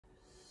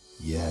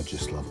Yeah, I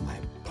just love my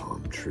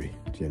palm tree.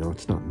 You know,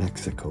 it's not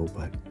Mexico,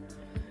 but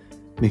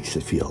makes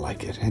it feel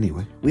like it.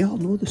 Anyway, we all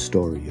know the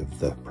story of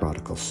the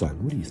prodigal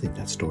son. What do you think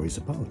that story's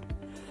about?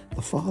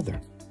 The father,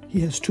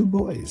 he has 2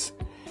 boys,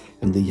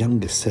 and the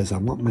youngest says, I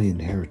want my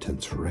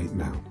inheritance right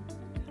now.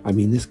 I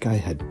mean, this guy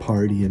had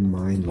party in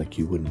mind like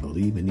you wouldn't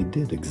believe, and he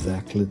did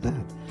exactly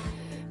that.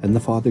 And the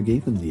father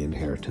gave him the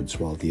inheritance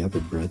while the other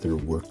brother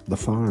worked the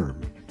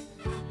farm.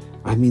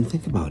 I mean,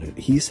 think about it.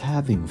 He's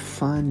having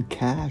fun,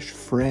 cash,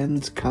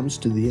 friends, comes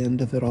to the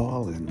end of it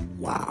all, and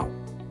wow,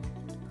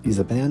 he's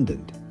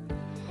abandoned.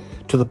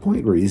 To the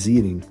point where he's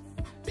eating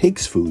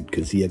pig's food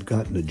because he had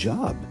gotten a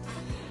job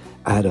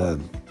at a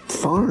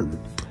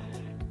farm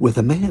with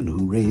a man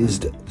who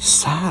raised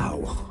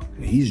sow.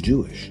 He's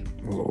Jewish.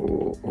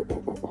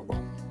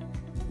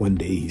 One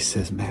day he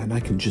says, man, I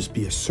can just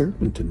be a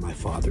servant in my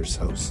father's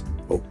house.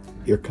 Oh,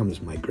 here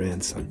comes my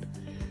grandson.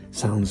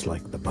 Sounds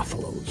like the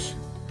buffaloes.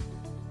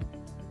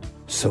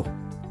 So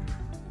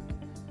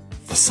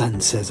the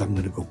son says, I'm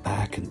going to go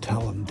back and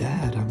tell him,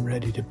 Dad, I'm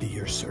ready to be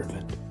your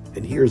servant.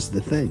 And here's the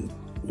thing.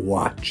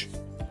 Watch.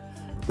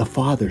 The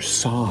father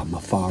saw him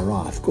afar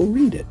off. Go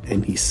read it.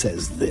 And he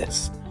says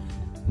this,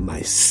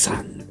 my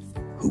son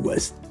who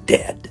was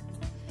dead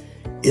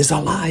is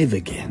alive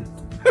again.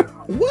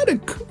 What a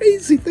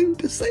crazy thing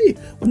to say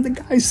when the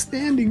guy's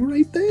standing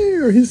right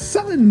there, his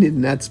son.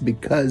 And that's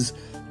because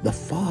the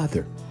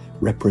father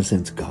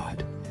represents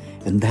God.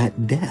 And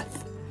that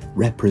death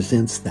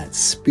represents that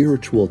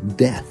spiritual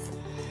death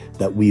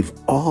that we've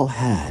all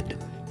had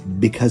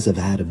because of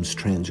Adam's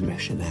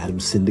transgression. Adam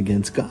sinned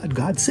against God.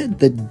 God said,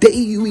 the day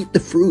you eat the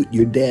fruit,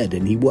 you're dead.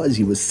 And he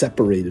was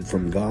separated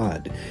from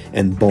God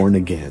and born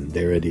again.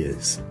 There it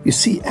is. You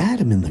see,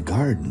 Adam in the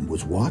garden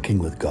was walking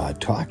with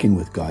God, talking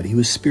with God. He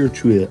was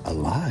spiritually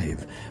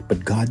alive.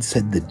 But God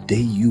said, the day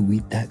you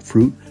eat that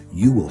fruit,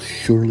 you will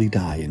surely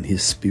die. And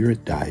his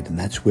spirit died. And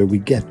that's where we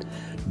get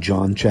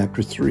John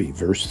chapter 3,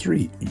 verse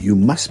 3. You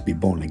must be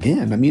born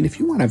again. I mean, if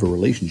you want to have a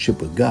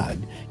relationship with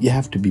God, you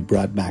have to be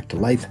brought back to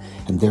life.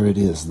 And there it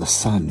is, the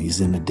son,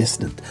 he's in a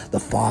distance. The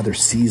father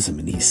sees him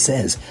and he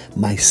says,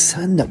 my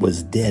son that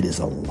was dead is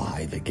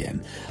alive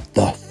again.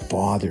 The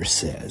father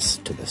says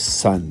to the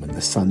son, when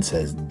the son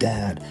says,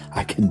 Dad,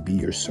 I can be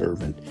your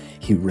servant,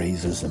 he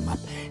raises him up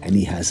and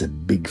he has a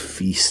big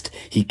feast.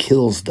 He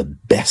kills the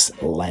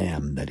best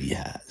lamb that he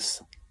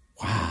has.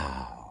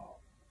 Wow.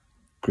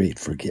 Great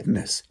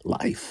forgiveness,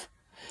 life.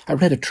 I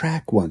read a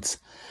tract once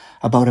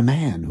about a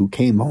man who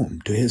came home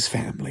to his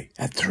family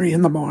at 3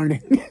 a.m.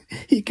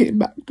 He came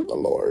back to the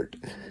Lord.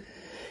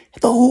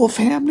 The whole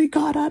family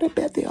got out of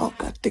bed. They all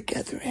got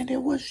together, and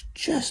it was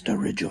just a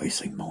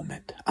rejoicing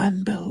moment.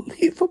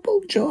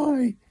 Unbelievable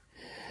joy.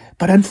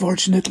 But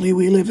unfortunately,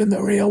 we live in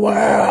the real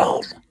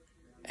world.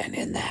 And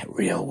in that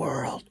real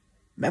world,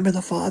 remember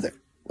the father?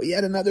 We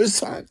had another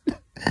son.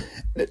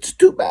 It's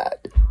too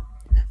bad.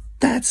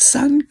 That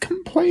son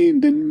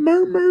complained and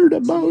murmured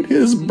about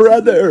his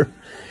brother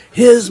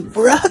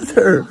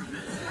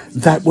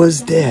that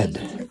was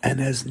dead and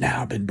has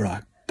now been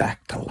brought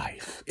back to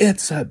life.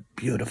 It's a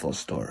beautiful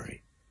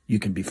story. You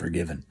can be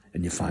forgiven,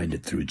 and you find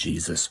it through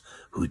Jesus,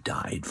 who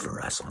died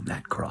for us on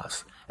that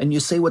cross. And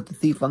you say what the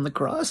thief on the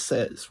cross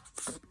says.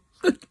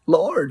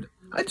 Lord,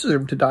 I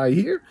deserve to die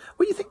here.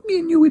 What do you think me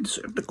and you would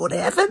deserve to go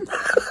to heaven?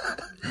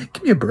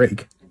 Give me a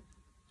break.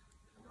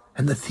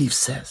 And the thief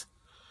says,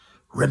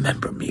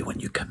 remember me when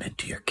you come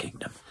into your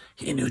kingdom.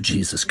 He knew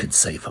Jesus could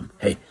save him.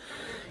 Hey,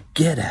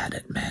 get at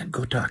it, man.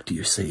 Go talk to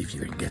your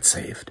Savior and get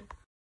saved.